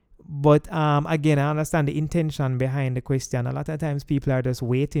 But again, I understand the intention behind the question. A lot of times people are just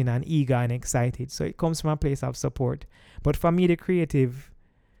waiting and eager and excited. So it comes from a place of support. But for me, the creative,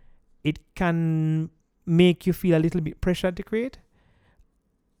 it can make you feel a little bit pressured to create.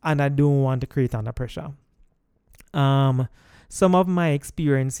 And I don't want to create under pressure. Some of my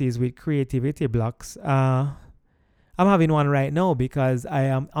experiences with creativity blocks, I'm having one right now because I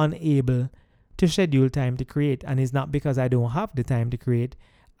am unable to schedule time to create. And it's not because I don't have the time to create.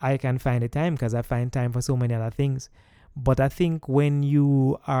 I can find the time because I find time for so many other things. But I think when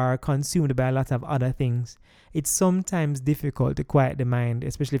you are consumed by a lot of other things, it's sometimes difficult to quiet the mind,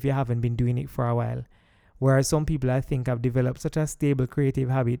 especially if you haven't been doing it for a while. Whereas some people, I think, have developed such a stable creative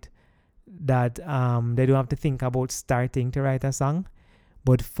habit that they don't have to think about starting to write a song.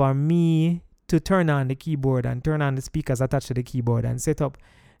 But for me, to turn on the keyboard and turn on the speakers attached to the keyboard and set up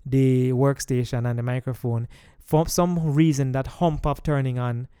the workstation and the microphone, for some reason that hump of turning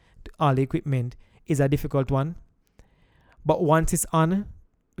on all the equipment is a difficult one. But once it's on,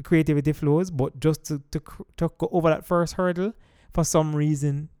 the creativity flows. But just to go over that first hurdle, for some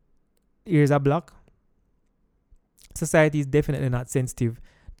reason, here's a block. Society is definitely not sensitive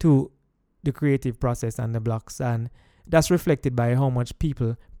to the creative process and the blocks, and that's reflected by how much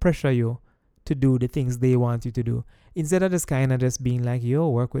people pressure you to do the things they want you to do, instead of just kind of just being like, yo,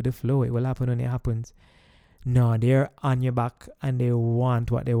 work with the flow, it will happen when it happens. No, they're on your back and they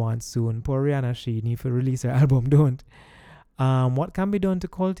want what they want soon. Poor Rihanna, she need to release her album, don't. What can be done to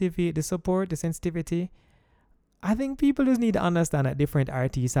cultivate the support, the sensitivity? I think people just need to understand that different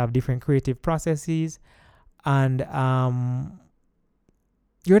artists have different creative processes, and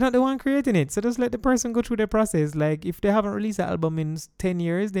You're not the one creating it. So just let the person go through the process. Like if they haven't released an album in 10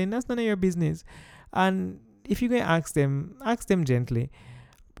 years, then that's none of your business. And if you're going to ask them gently.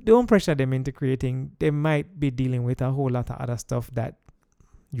 Don't pressure them into creating. They might be dealing with a whole lot of other stuff that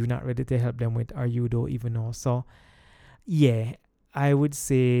you're not ready to help them with or you don't even know. So yeah, I would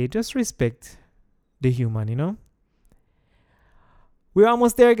say just respect the human. We're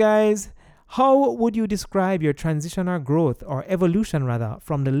almost there, guys. How would you describe your transition or growth or evolution rather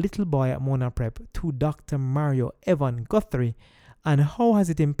from the little boy at Mona Prep to Dr. Mario Evan Guthrie, and how has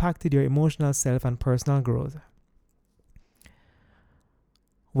it impacted your emotional self and personal growth?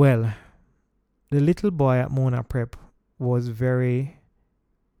 Well, the little boy at Mona Prep was very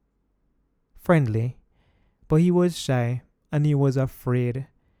friendly, but he was shy and he was afraid.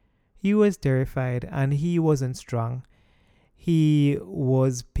 He was terrified and he wasn't strong. He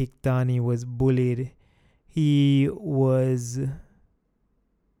was picked on, he was bullied. He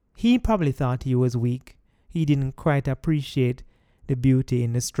probably thought he was weak. He didn't quite appreciate the beauty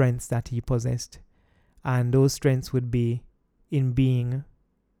in the strengths that he possessed. And those strengths would be in being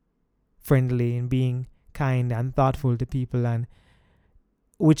friendly, in being kind and thoughtful to people, and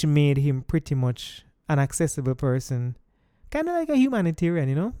which made him pretty much an accessible person, kind of like a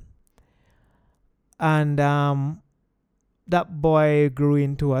humanitarian. And that boy grew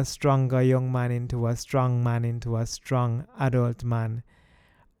into a stronger young man, into a strong man, into a strong adult man.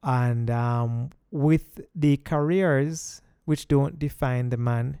 And with the careers which don't define the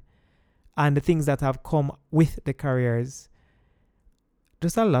man and the things that have come with the careers,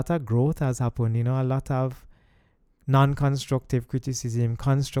 just a lot of growth has happened, a lot of non-constructive criticism,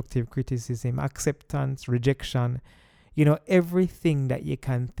 constructive criticism, acceptance, rejection, everything that you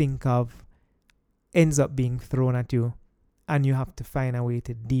can think of ends up being thrown at you, and you have to find a way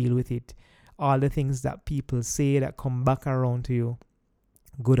to deal with it. All the things that people say that come back around to you,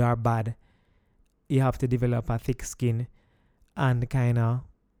 good or bad, you have to develop a thick skin and kind of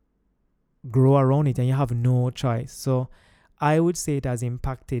grow around it, and you have no choice. So I would say it has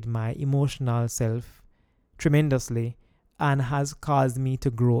impacted my emotional self tremendously and has caused me to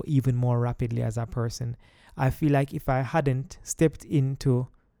grow even more rapidly as a person. I feel like if I hadn't stepped into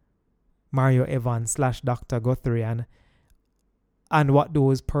Mario Evans / Dr. Guthrie and what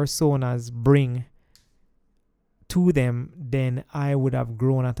those personas bring to them, then I would have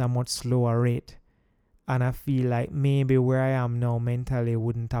grown at a much slower rate. And I feel like maybe where I am now mentally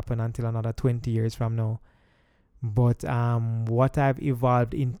wouldn't happen until another 20 years from now. But what I've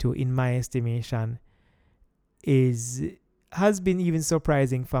evolved into, in my estimation, has been even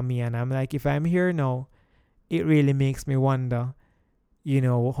surprising for me. And I'm like, if I'm here now, it really makes me wonder,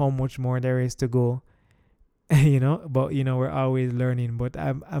 how much more there is to go. But we're always learning. But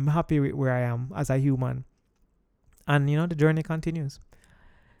I'm happy with where I am as a human. And the journey continues.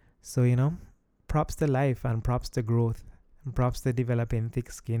 So props to life and props to growth and props to developing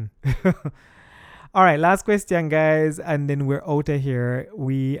thick skin. All right, last question, guys, and then we're out of here.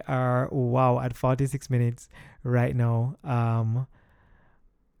 We are, at 46 minutes right now,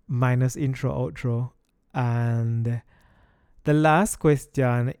 minus intro, outro. And the last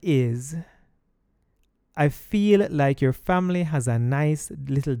question is, I feel like your family has a nice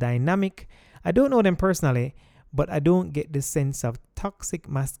little dynamic. I don't know them personally, but I don't get the sense of toxic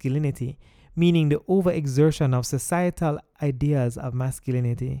masculinity, meaning the overexertion of societal ideas of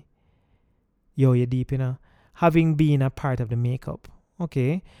masculinity. Yo, you're deep, having been a part of the makeup.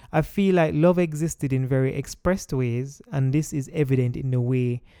 Okay. I feel like love existed in very expressed ways, and this is evident in the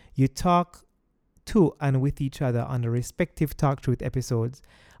way you talk to and with each other on the respective Talk Truth episodes.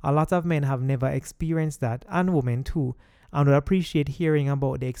 A lot of men have never experienced that, and women too, and would appreciate hearing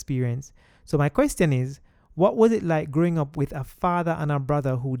about the experience. So my question is, what was it like growing up with a father and a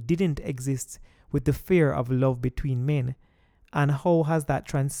brother who didn't exist with the fear of love between men? And how has that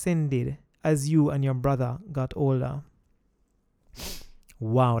transcended as you and your brother got older?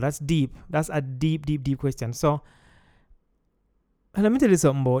 Wow, that's deep. That's a deep, deep, deep question. So, let me tell you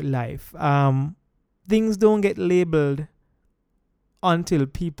something about life. Things don't get labeled until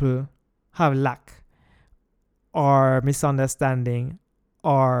people have lack or misunderstanding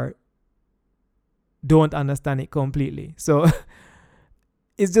or don't understand it completely. So,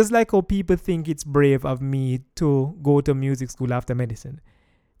 it's just like how people think it's brave of me to go to music school after medicine.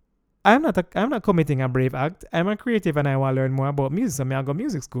 I'm not committing a brave act. I'm a creative and I want to learn more about music. So I go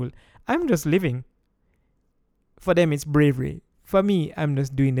music school. I'm just living. For them, it's bravery. For me, I'm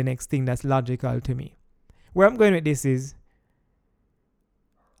just doing the next thing that's logical to me. Where I'm going with this is,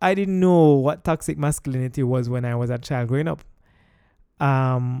 I didn't know what toxic masculinity was when I was a child growing up.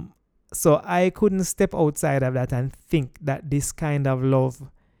 So I couldn't step outside of that and think that this kind of love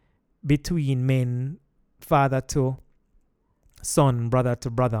between men, father to son, brother to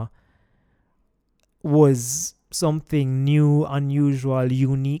brother, was something new, unusual,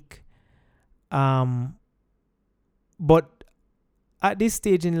 unique. But at this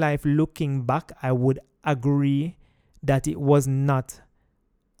stage in life, looking back, I would agree that it was not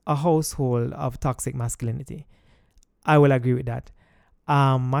a household of toxic masculinity. I will agree with that.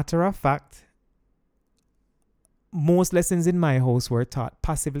 Matter of fact, most lessons in my house were taught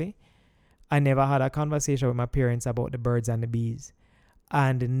passively. I never had a conversation with my parents about the birds and the bees.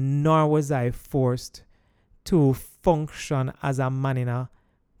 And nor was I forced to function as a man in a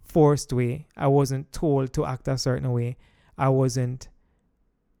forced way. I wasn't told to act a certain way. I wasn't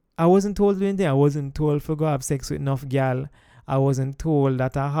told to do anything. I wasn't told to go have sex with enough gal. I wasn't told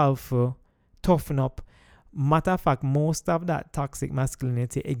that I have to toughen up. Matter of fact, most of that toxic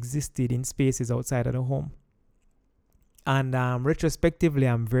masculinity existed in spaces outside of the home. And retrospectively,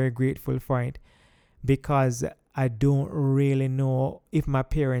 I'm very grateful for it, because I don't really know if my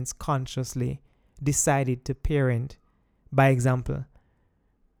parents consciously decided to parent by example.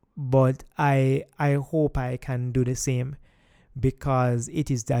 But I hope I can do the same, because it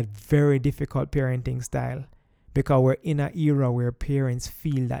is that very difficult parenting style. Because we're in an era where parents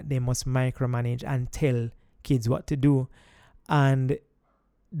feel that they must micromanage and tell kids what to do. And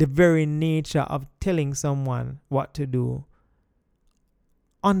the very nature of telling someone what to do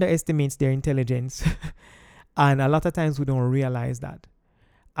underestimates their intelligence. And a lot of times we don't realize that.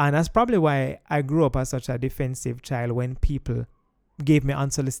 And that's probably why I grew up as such a defensive child when people gave me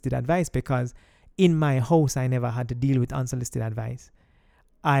unsolicited advice, because in my house, I never had to deal with unsolicited advice.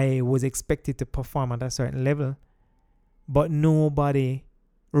 I was expected to perform at a certain level, but nobody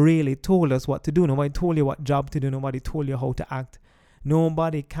really told us what to do. Nobody told you what job to do. Nobody told you how to act.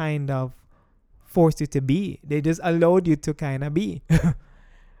 Nobody kind of forced you to be. They just allowed you to kind of be.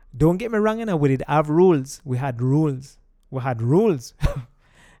 Don't get me wrong, we did have rules. We had rules.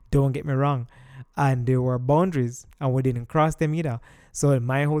 Don't get me wrong. And there were boundaries, and we didn't cross them either. So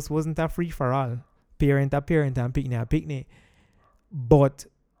my house wasn't a free-for-all. Parent a parent and picnic a picnic. But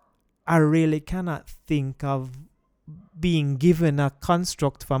I really cannot think of being given a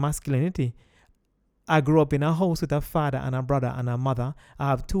construct for masculinity. I grew up in a house with a father and a brother and a mother. I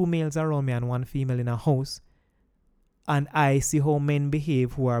have 2 males around me and 1 female in a house. And I see how men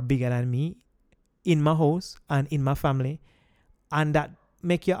behave who are bigger than me in my house and in my family. And that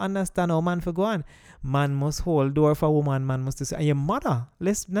make you understand how man for go on. Man must hold door for woman. Man must say, and your mother,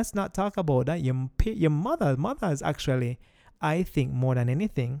 let's not talk about that. Your mother is actually, I think, more than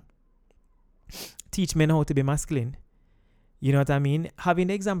anything, teach men how to be masculine. You know what I mean? Having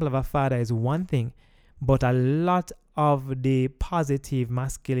the example of a father is one thing, but a lot of the positive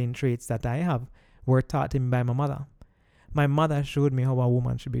masculine traits that I have were taught to me by my mother. My mother showed me how a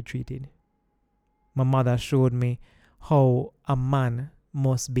woman should be treated. My mother showed me how a man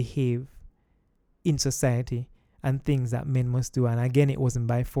must behave in society and things that men must do. And again, it wasn't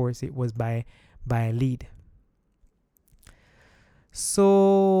by force, it was by lead.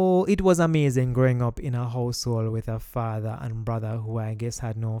 So it was amazing growing up in a household with a father and brother who I guess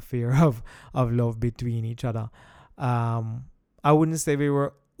had no fear of love between each other. I wouldn't say we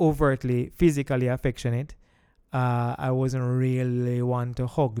were overtly physically affectionate. I wasn't really one to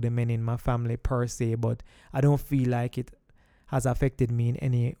hug the men in my family per se, but I don't feel like it has affected me in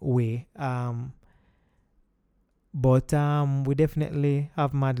any way. But we definitely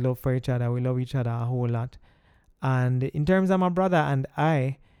have mad love for each other. We love each other a whole lot. And in terms of my brother and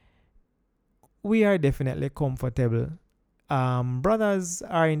I, we are definitely comfortable. Brothers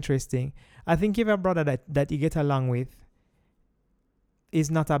are interesting. I think if a brother that you get along with is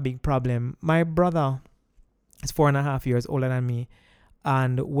not a big problem. My brother is 4.5 years older than me.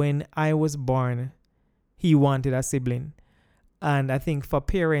 And when I was born, he wanted a sibling. And I think for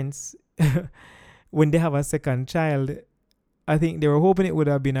parents, when they have a second child, I think they were hoping it would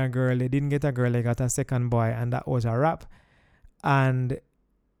have been a girl. They didn't get a girl, they got a second boy, and that was a wrap. And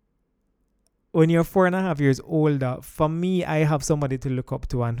when you're 4.5 years older, for me, I have somebody to look up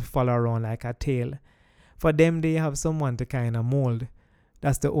to and follow around like a tail. For them, they have someone to kind of mold.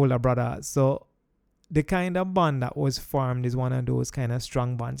 That's the older brother. So the kind of bond that was formed is one of those kind of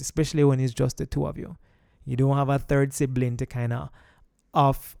strong bonds, especially when it's just the two of you. You don't have a third sibling to kind of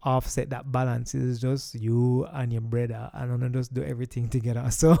offset that balance. It's just you and your brother, and don't just do everything together.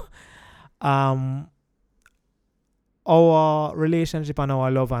 So our relationship and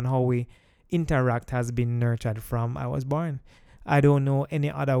our love and how we interact has been nurtured from I was born. I don't know any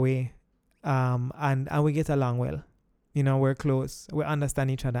other way. And we get along well. we're close. We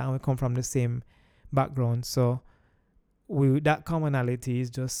understand each other and we come from the same background. So that commonality is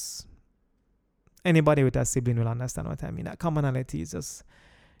just, anybody with a sibling will understand what I mean. That commonality is just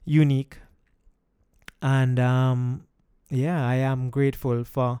unique. And I am grateful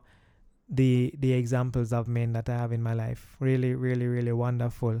for the examples of men that I have in my life. Really, really, really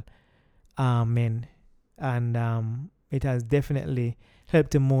wonderful men. And it has definitely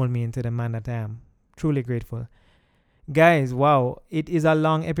helped to mold me into the man that I am. Truly grateful. Guys, wow, it is a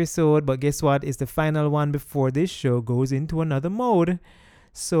long episode, but guess what? It's the final one before this show goes into another mode.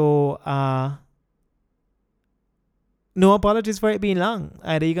 So, no apologies for it being long.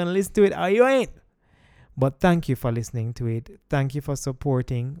 Either you're going to listen to it or you ain't. But thank you for listening to it. Thank you for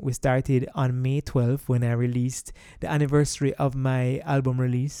supporting. We started on May 12th when I released the anniversary of my album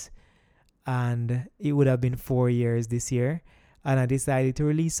release. And it would have been 4 years this year. And I decided to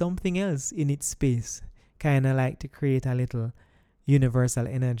release something else in its space. Kind of like to create a little universal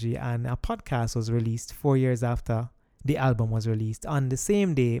energy. And a podcast was released 4 years after the album was released on the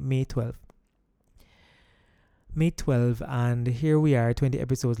same day, May 12th. May 12th, and here we are 20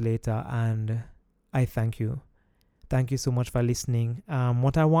 episodes later, and I thank you. Thank you so much for listening.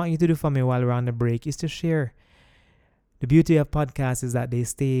 What I want you to do for me while we're on the break is to share. The beauty of podcasts is that they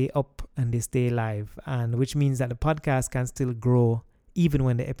stay up and they stay live, and which means that the podcast can still grow even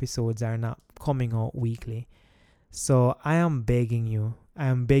when the episodes are not coming out weekly. So I am begging you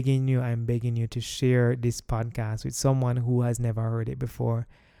to share this podcast with someone who has never heard it before,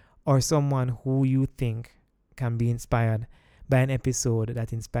 or someone who you think can be inspired by an episode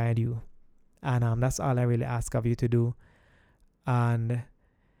that inspired you. And that's all I really ask of you to do. And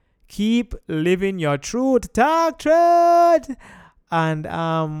keep living your truth. Talk truth. And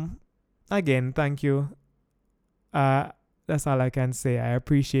again, thank you. That's all I can say. I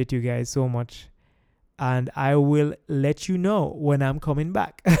appreciate you guys so much. And I will let you know when I'm coming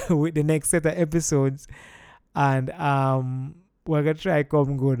back with the next set of episodes. And we're going to try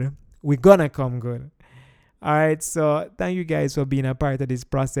come good. We're going to come good. All right. So thank you guys for being a part of this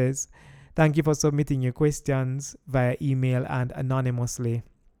process. Thank you for submitting your questions via email and anonymously.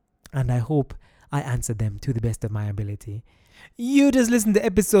 And I hope I answered them to the best of my ability. You just listened to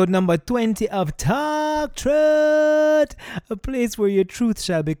episode number 20 of Talk Truth, a place where your truth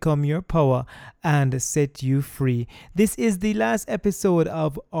shall become your power and set you free. This is the last episode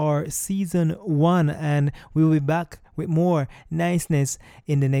of our season 1, and we will be back with more niceness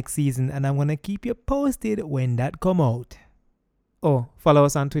in the next season, and I'm going to keep you posted when that come out. Oh, follow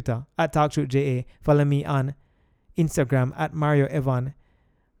us on Twitter at TalkTruthJA. Follow me on Instagram at Mario Evan.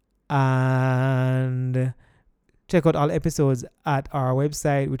 And check out all episodes at our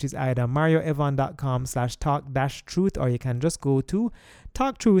website, which is either marioevan.com/talk-truth, or you can just go to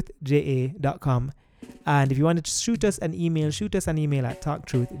talktruthja.com. And if you want to shoot us an email at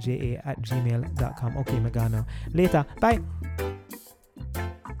talktruthja@gmail.com. Okay, Megano. Later. Bye.